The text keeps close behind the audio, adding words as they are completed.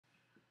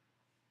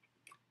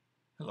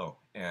Hello,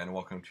 and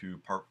welcome to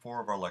part 4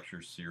 of our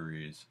lecture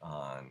series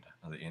on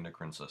the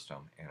endocrine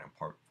system. And in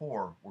part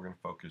 4, we're going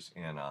to focus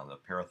in on the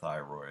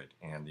parathyroid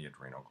and the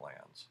adrenal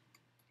glands.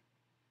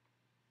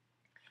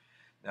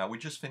 Now, we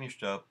just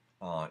finished up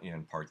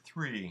in part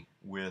 3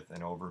 with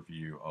an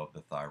overview of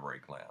the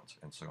thyroid glands.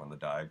 And so in the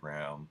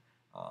diagram,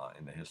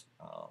 in the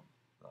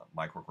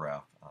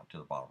micrograph to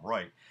the bottom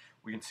right,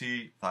 we can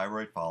see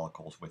thyroid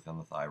follicles within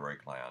the thyroid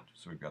gland.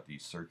 So we've got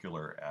these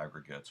circular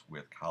aggregates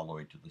with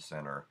colloid to the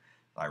center,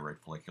 thyroid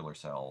follicular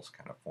cells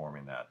kind of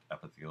forming that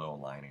epithelial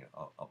lining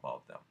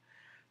above them.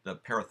 The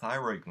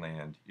parathyroid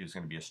gland is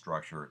going to be a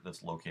structure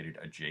that's located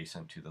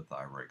adjacent to the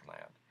thyroid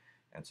gland.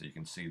 And so you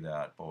can see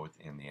that both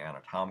in the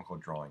anatomical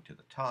drawing to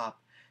the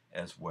top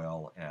as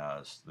well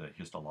as the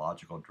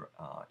histological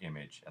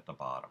image at the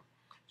bottom.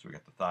 So we've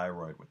got the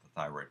thyroid with the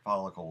thyroid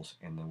follicles,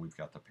 and then we've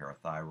got the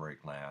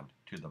parathyroid gland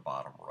to the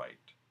bottom right.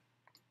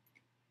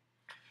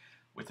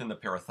 Within the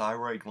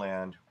parathyroid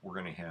gland, we're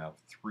going to have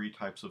three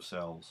types of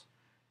cells.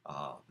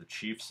 The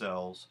chief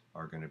cells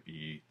are going to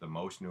be the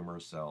most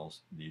numerous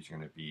cells. These are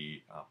going to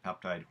be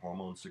peptide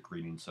hormone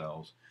secreting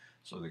cells.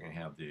 So they're going to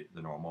have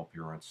the normal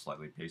appearance,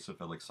 slightly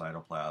basophilic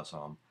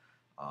cytoplasm,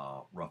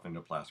 rough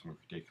endoplasmic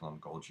reticulum,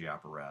 Golgi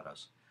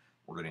apparatus.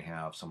 We're going to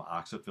have some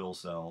oxyphil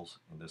cells.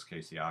 In this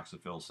case, the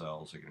oxyphil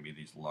cells are going to be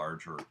these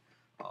larger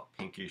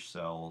pinkish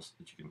cells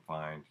that you can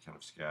find kind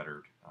of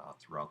scattered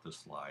throughout this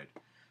slide.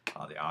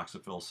 The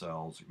oxyphil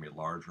cells are going to be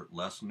larger,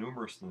 less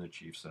numerous than the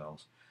chief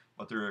cells,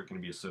 but they're going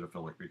to be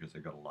acidophilic because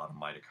they've got a lot of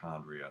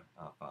mitochondria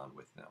found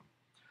with them.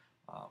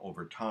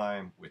 Over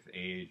time, with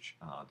age,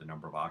 the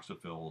number of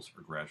oxyphils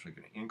are gradually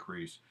going to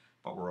increase,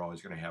 but we're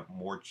always going to have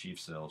more chief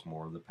cells,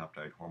 more of the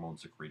peptide hormone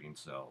secreting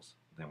cells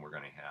than we're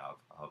going to have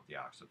of the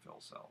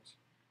oxyphil cells.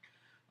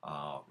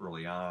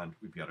 Early on,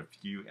 we've got a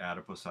few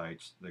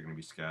adipocytes. They're going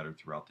to be scattered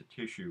throughout the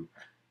tissue,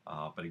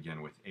 but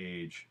again, with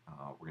age,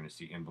 we're going to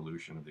see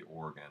involution of the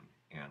organ.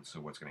 And so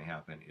what's going to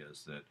happen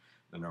is that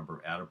the number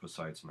of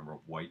adipocytes, the number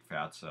of white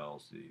fat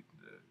cells,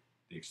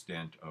 the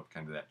extent of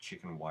kind of that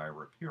chicken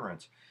wire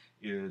appearance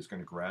is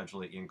going to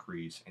gradually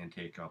increase and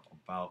take up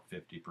about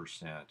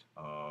 50%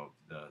 of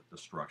the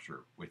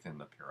structure within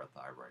the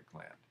parathyroid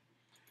gland.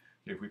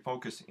 If we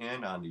focus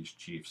in on these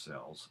chief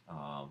cells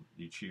are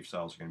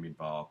going to be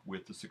involved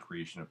with the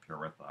secretion of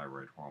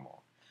parathyroid hormone.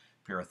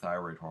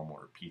 Parathyroid hormone,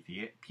 or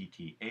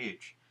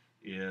PTH,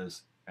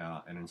 is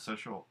an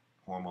essential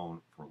hormone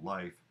for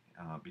life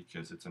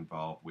because it's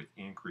involved with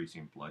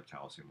increasing blood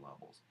calcium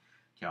levels.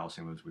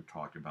 Calcium, as we've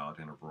talked about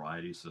in a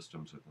variety of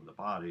systems within the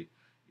body,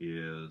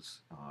 is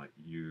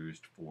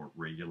used for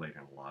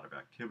regulating a lot of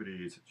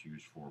activities. It's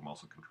used for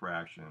muscle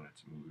contraction.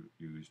 It's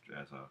used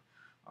as a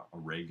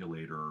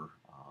regulator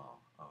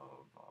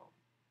of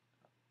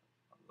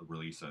the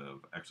release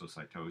of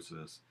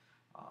exocytosis,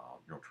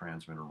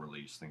 neurotransmitter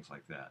release, things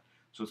like that.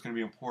 So it's going to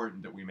be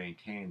important that we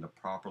maintain the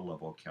proper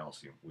level of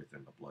calcium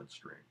within the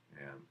bloodstream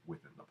and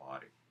within the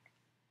body.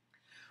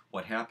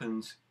 What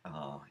happens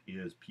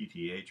is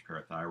PTH,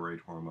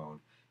 parathyroid hormone,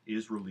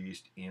 is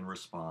released in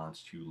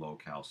response to low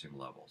calcium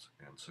levels.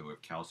 And so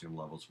if calcium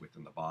levels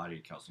within the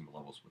body, calcium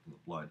levels within the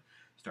blood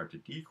start to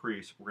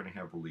decrease, we're going to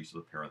have release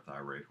of the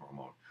parathyroid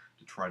hormone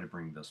to try to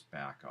bring this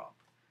back up.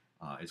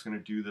 It's going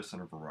to do this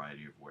in a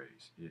variety of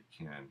ways. It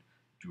can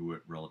do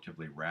it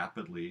relatively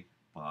rapidly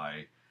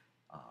by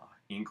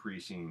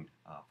increasing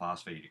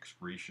phosphate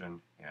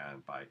excretion,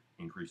 and by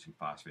increasing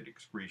phosphate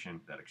excretion,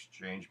 that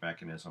exchange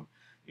mechanism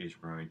is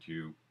going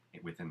to,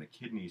 within the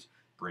kidneys,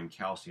 bring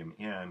calcium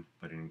in,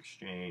 but in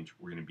exchange,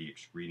 we're going to be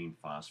excreting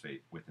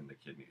phosphate within the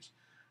kidneys.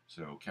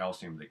 So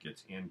calcium that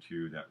gets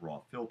into that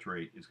raw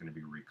filtrate is going to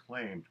be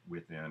reclaimed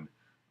within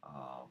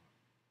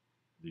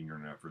the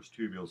uriniferous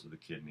tubules of the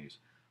kidneys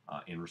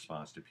in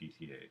response to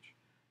PTH.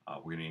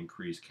 We're going to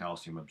increase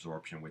calcium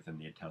absorption within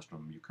the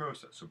intestinal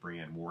mucosa, so bring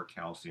in more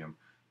calcium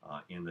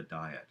in the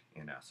diet,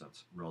 in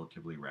essence,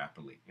 relatively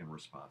rapidly in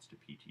response to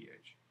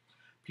PTH.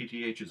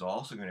 PTH is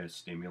also going to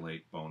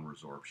stimulate bone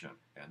resorption,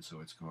 and so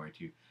it's going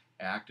to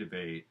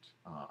activate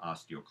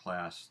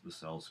osteoclasts, the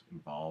cells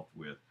involved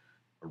with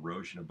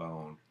erosion of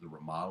bone, the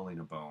remodeling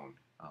of bone,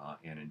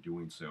 and in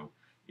doing so,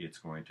 it's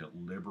going to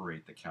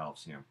liberate the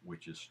calcium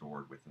which is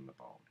stored within the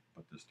bone.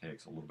 But this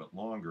takes a little bit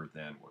longer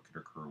than what could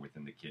occur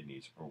within the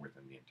kidneys or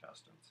within the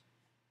intestines.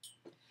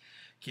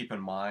 Keep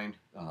in mind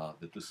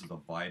that this is a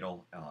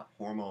vital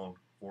hormone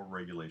for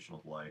regulation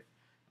of life.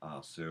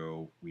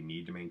 So we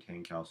need to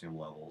maintain calcium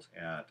levels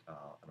at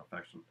an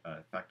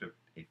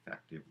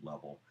effective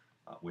level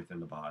within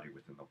the body,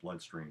 within the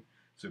bloodstream.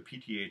 So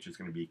PTH is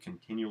going to be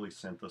continually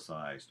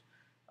synthesized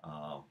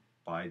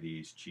by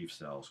these chief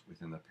cells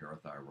within the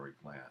parathyroid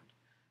gland.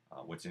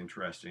 What's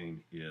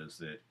interesting is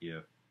that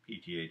if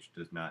PTH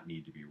does not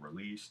need to be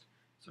released,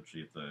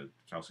 especially if the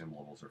calcium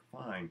levels are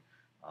fine,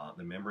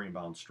 the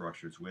membrane-bound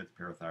structures with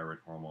parathyroid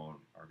hormone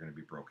are going to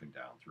be broken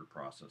down through a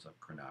process of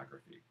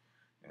chronography.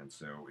 And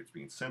so it's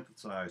being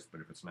synthesized,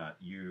 but if it's not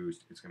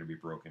used, it's going to be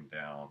broken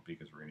down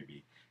because we're going to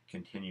be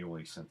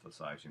continually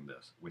synthesizing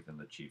this within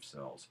the chief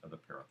cells of the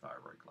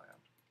parathyroid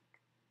gland.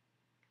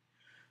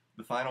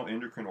 The final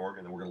endocrine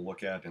organ that we're going to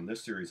look at in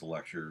this series of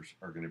lectures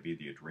are going to be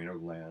the adrenal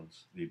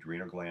glands. The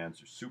adrenal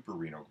glands, or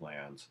suprarenal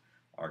glands,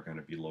 are going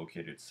to be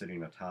located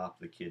sitting atop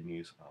the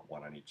kidneys,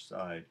 one on each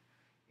side.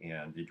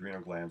 And the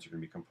adrenal glands are going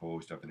to be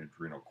composed of an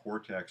adrenal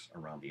cortex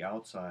around the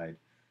outside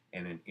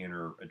and an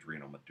inner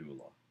adrenal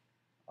medulla.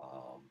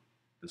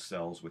 The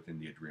cells within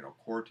the adrenal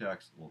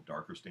cortex, a little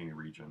darker staining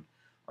region,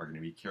 are going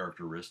to be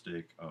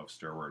characteristic of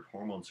steroid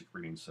hormone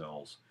secreting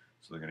cells.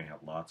 So they're going to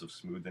have lots of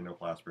smooth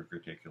endoplasmic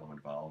reticulum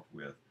involved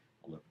with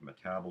lipid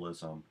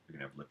metabolism. They're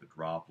going to have lipid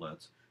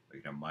droplets. They're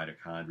going to have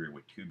mitochondria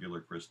with tubular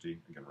cristae.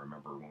 Again,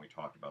 remember when we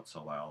talked about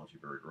cell biology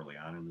very early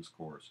on in this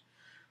course.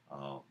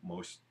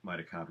 Most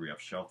mitochondria have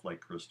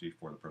shelf-like cristae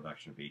for the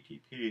production of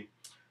ATP.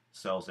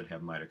 Cells that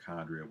have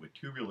mitochondria with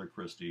tubular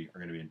cristae are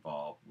going to be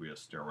involved with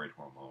steroid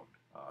hormone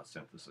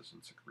synthesis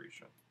and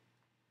secretion.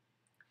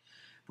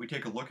 If we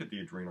take a look at the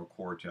adrenal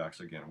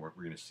cortex, again, what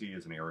we're going to see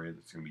is an area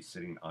that's going to be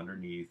sitting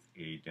underneath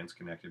a dense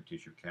connective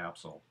tissue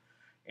capsule,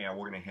 and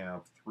we're going to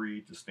have three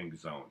distinct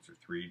zones, or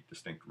three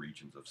distinct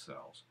regions of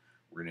cells.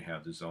 We're going to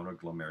have the zona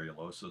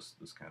glomerulosus,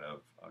 this kind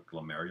of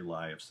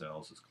glomeruli of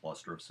cells, this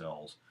cluster of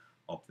cells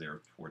up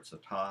there towards the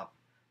top.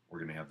 We're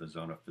going to have the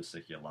zona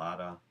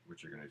fasciculata,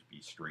 which are going to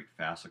be straight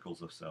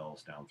fascicles of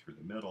cells down through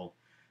the middle.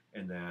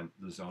 And then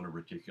the zona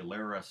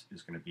reticularis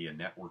is going to be a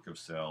network of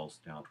cells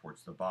down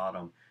towards the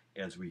bottom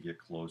as we get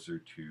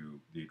closer to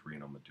the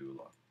adrenal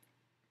medulla.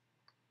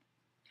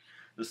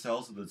 The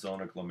cells of the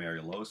zona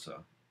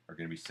glomerulosa are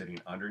going to be sitting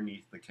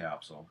underneath the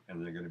capsule,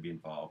 and they're going to be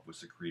involved with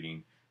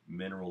secreting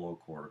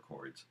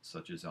mineralocorticoids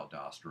such as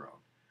aldosterone.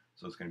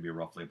 So it's going to be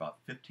roughly about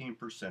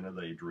 15% of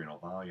the adrenal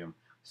volume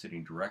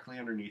sitting directly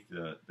underneath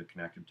the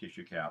connective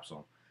tissue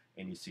capsule,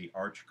 and you see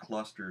arch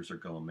clusters or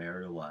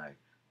glomeruli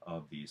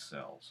of these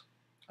cells.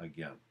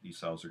 Again, these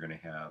cells are going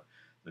to have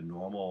the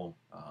normal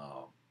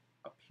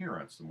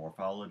appearance, the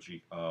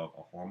morphology of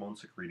a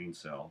hormone-secreting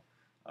cell,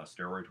 a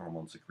steroid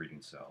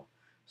hormone-secreting cell.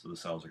 So the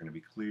cells are going to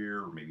be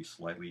clear or maybe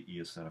slightly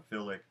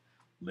eosinophilic,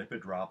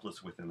 lipid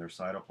droplets within their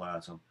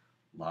cytoplasm,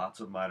 lots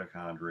of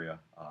mitochondria,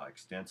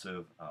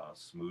 extensive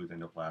smooth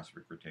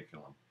endoplasmic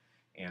reticulum.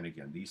 And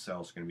again, these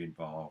cells are going to be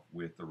involved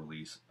with the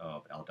release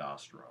of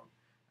aldosterone,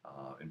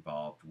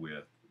 involved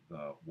with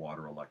the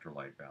water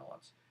electrolyte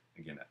balance.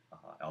 Again,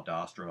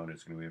 aldosterone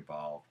is going to be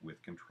involved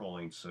with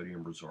controlling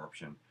sodium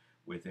resorption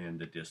within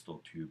the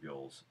distal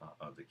tubules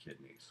of the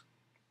kidneys.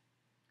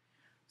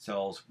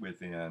 Cells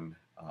within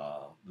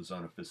the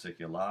zona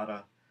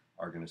fasciculata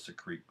are going to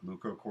secrete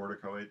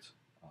glucocorticoids,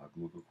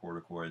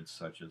 glucocorticoids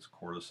such as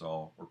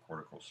cortisol or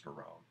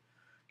corticosterone.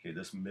 Okay,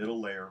 this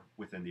middle layer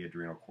within the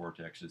adrenal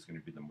cortex is going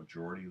to be the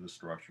majority of the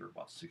structure,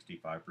 about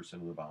 65%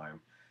 of the volume.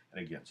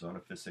 And again, zona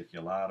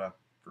fasciculata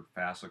for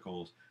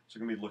fascicles. So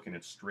we're going to be looking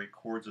at straight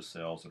cords of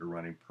cells that are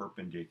running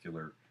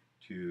perpendicular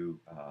to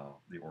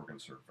the organ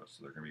surface.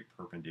 So they're going to be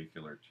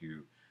perpendicular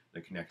to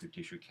the connective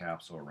tissue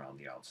capsule around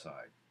the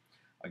outside.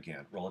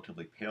 Again,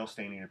 relatively pale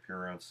staining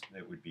appearance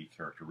that would be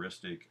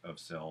characteristic of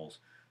cells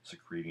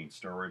secreting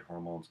steroid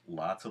hormones.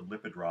 Lots of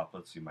lipid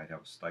droplets. You might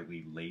have a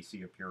slightly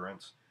lacy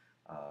appearance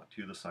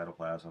to the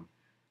cytoplasm.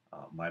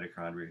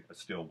 Mitochondria,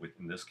 still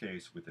in this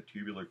case with the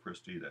tubular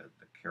cristae, the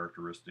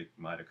characteristic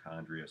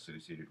mitochondria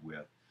associated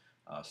with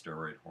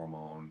steroid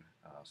hormone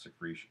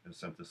secretion,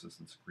 synthesis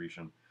and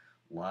secretion.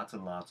 Lots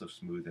and lots of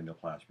smooth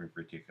endoplasmic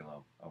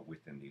reticulum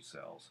within these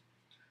cells.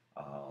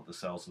 The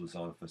cells of the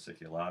zona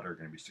fasciculata are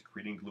going to be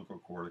secreting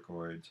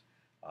glucocorticoids,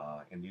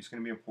 and these are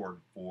going to be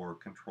important for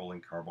controlling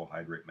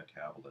carbohydrate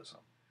metabolism.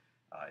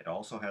 It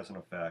also has an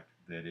effect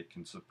that it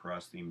can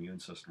suppress the immune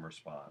system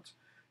response.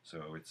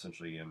 So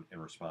essentially in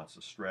response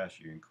to stress,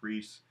 you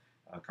increase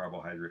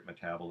carbohydrate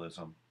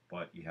metabolism,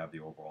 but you have the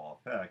overall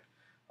effect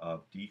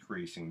of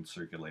decreasing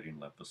circulating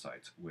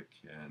lymphocytes, which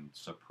can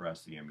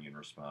suppress the immune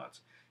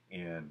response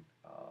in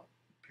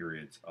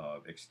periods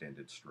of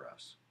extended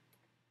stress.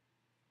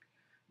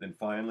 Then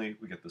finally,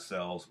 we get the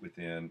cells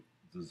within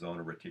the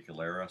zona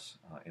reticularis.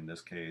 In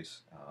this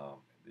case,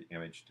 the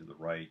image to the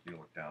right, you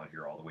look down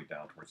here all the way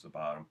down towards the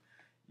bottom.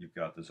 You've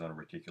got the zona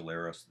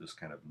reticularis, this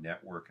kind of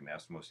network, an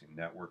anastomosing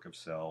network of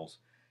cells.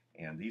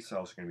 And these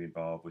cells are going to be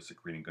involved with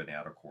secreting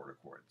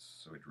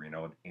gonadoccorticoids, so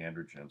adrenal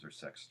androgens or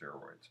sex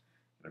steroids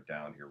that are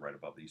down here right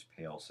above these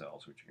pale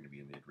cells, which are going to be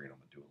in the adrenal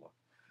medulla.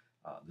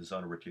 The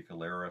zona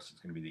reticularis is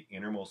going to be the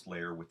innermost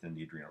layer within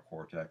the adrenal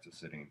cortex. It's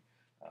sitting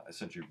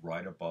essentially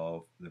right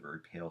above the very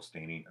pale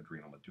staining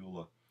adrenal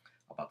medulla,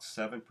 about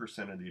 7%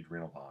 of the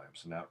adrenal volume,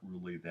 so not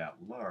really that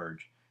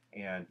large,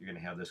 and you're going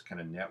to have this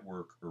kind of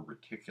network or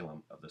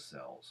reticulum of the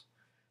cells.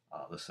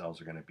 The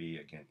cells are going to be,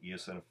 again,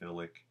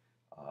 eosinophilic,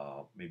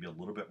 maybe a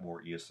little bit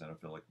more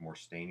eosinophilic, more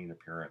staining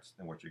appearance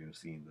than what you're going to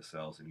see in the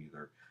cells in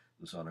either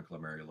the zona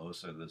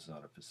glomerulosa, the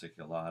zona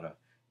fasciculata,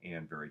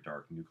 and very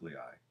dark nuclei.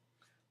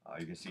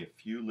 You can see a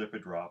few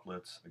lipid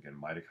droplets, again,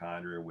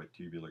 mitochondria with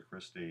tubular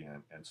cristae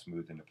and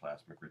smooth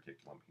endoplasmic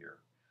reticulum here.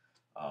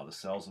 The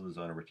cells of the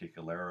zona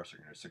reticularis are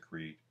going to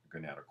secrete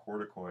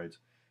gonadoccorticoids,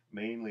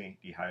 mainly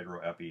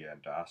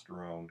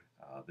dehydroepiandrosterone.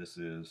 This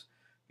is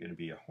going to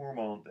be a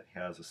hormone that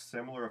has a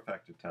similar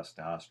effect to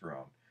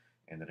testosterone,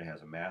 and that it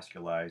has a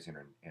masculizing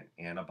and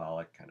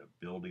anabolic kind of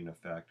building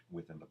effect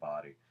within the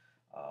body,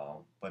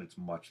 but it's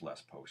much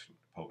less potent.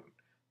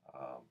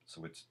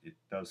 So it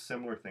does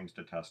similar things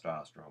to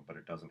testosterone, but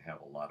it doesn't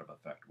have a lot of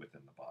effect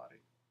within the body.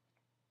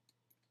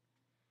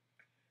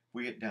 If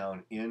we get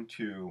down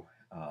into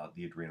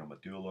the adrenal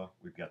medulla,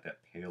 we've got that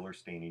paler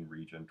staining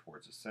region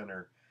towards the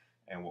center,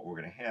 and what we're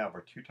going to have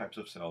are two types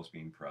of cells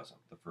being present.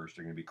 The first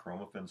are going to be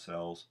chromaffin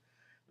cells.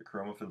 The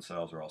chromaffin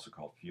cells are also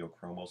called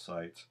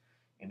pheochromocytes,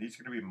 and these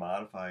are going to be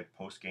modified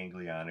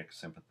postganglionic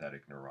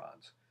sympathetic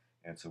neurons.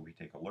 And so we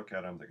take a look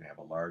at them. They're going to have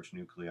a large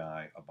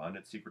nuclei,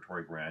 abundant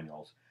secretory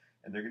granules,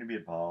 and they're going to be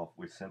involved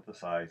with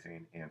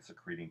synthesizing and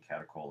secreting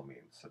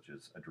catecholamines, such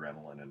as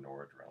adrenaline and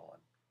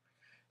noradrenaline.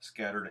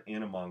 Scattered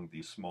in among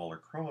these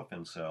smaller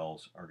chromaffin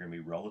cells are going to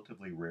be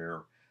relatively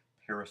rare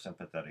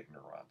parasympathetic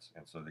neurons,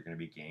 and so they're going to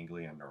be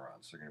ganglion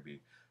neurons. They're going to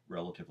be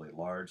relatively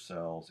large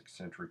cells,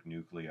 eccentric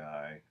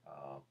nuclei,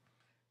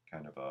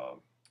 kind of a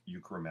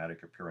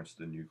euchromatic appearance to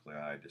the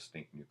nuclei,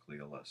 distinct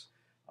nucleolus,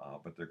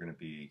 but they're going to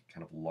be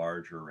kind of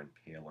larger and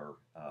paler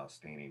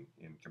staining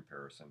in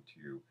comparison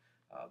to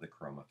the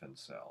chromaffin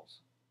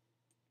cells.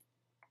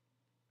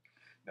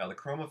 Now, the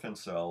chromaffin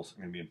cells are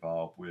going to be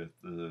involved with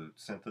the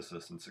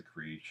synthesis and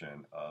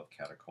secretion of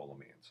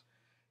catecholamines.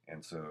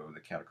 And so the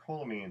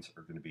catecholamines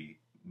are going to be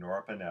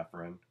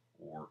norepinephrine,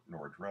 or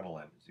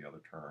noradrenaline is the other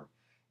term,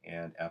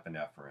 and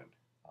epinephrine,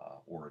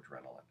 or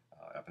adrenaline.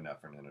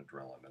 Epinephrine and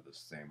adrenaline are the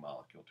same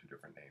molecule, two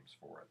different names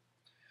for it.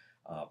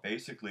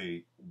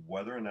 Basically,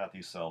 whether or not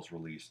these cells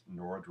release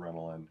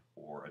noradrenaline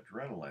or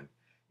adrenaline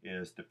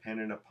is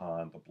dependent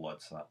upon the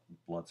blood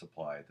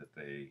supply that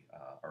they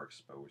are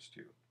exposed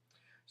to.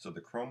 So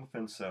the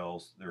chromaffin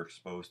cells, they're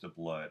exposed to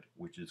blood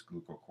which is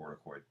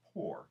glucocorticoid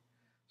poor.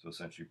 So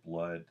essentially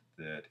blood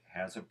that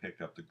hasn't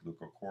picked up the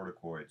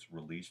glucocorticoids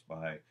released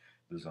by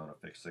the zona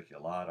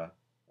fasciculata,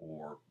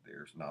 or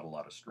there's not a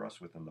lot of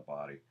stress within the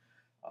body.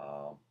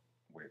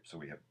 So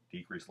we have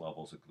decreased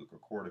levels of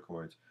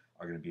glucocorticoids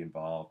are going to be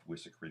involved with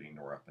secreting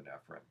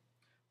norepinephrine.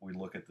 We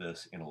look at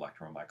this in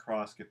electron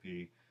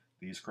microscopy.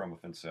 These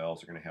chromaffin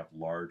cells are going to have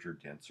larger,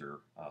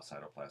 denser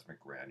cytoplasmic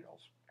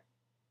granules.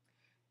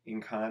 In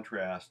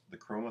contrast, the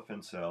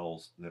chromaffin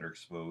cells that are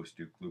exposed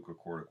to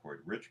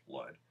glucocorticoid-rich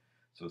blood,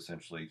 so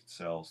essentially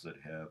cells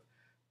that have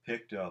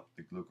picked up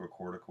the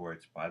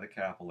glucocorticoids by the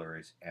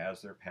capillaries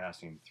as they're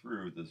passing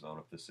through the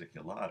zona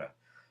fasciculata,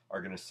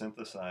 are going to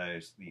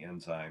synthesize the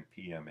enzyme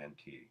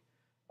PMNT,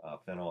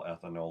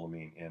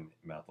 phenylethanolamine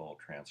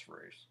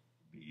N-methyltransferase.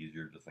 It'd be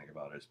easier to think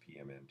about as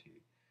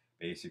PMNT.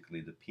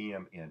 Basically, the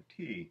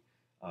PMNT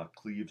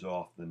cleaves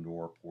off the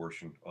nor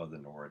portion of the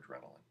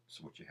noradrenaline.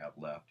 So what you have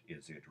left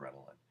is the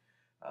adrenaline.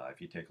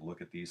 If you take a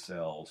look at these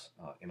cells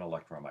in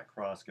electron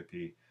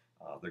microscopy,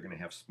 they're going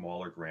to have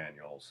smaller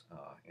granules,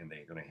 and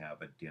they're going to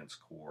have a dense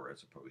core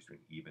as opposed to an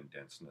even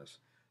denseness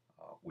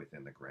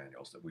within the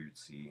granules that we would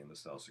see in the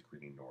cells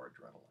secreting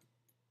noradrenaline.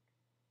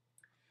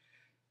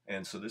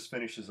 And so this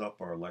finishes up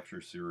our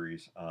lecture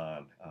series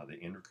on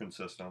the endocrine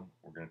system.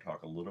 We're going to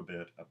talk a little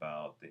bit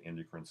about the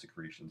endocrine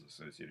secretions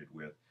associated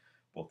with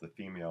both the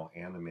female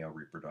and the male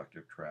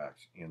reproductive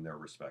tracts in their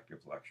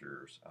respective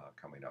lectures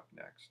coming up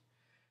next.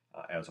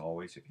 As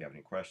always, if you have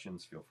any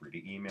questions, feel free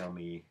to email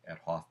me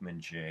at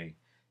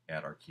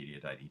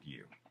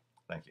hoffmanj@arcadia.edu.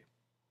 Thank you.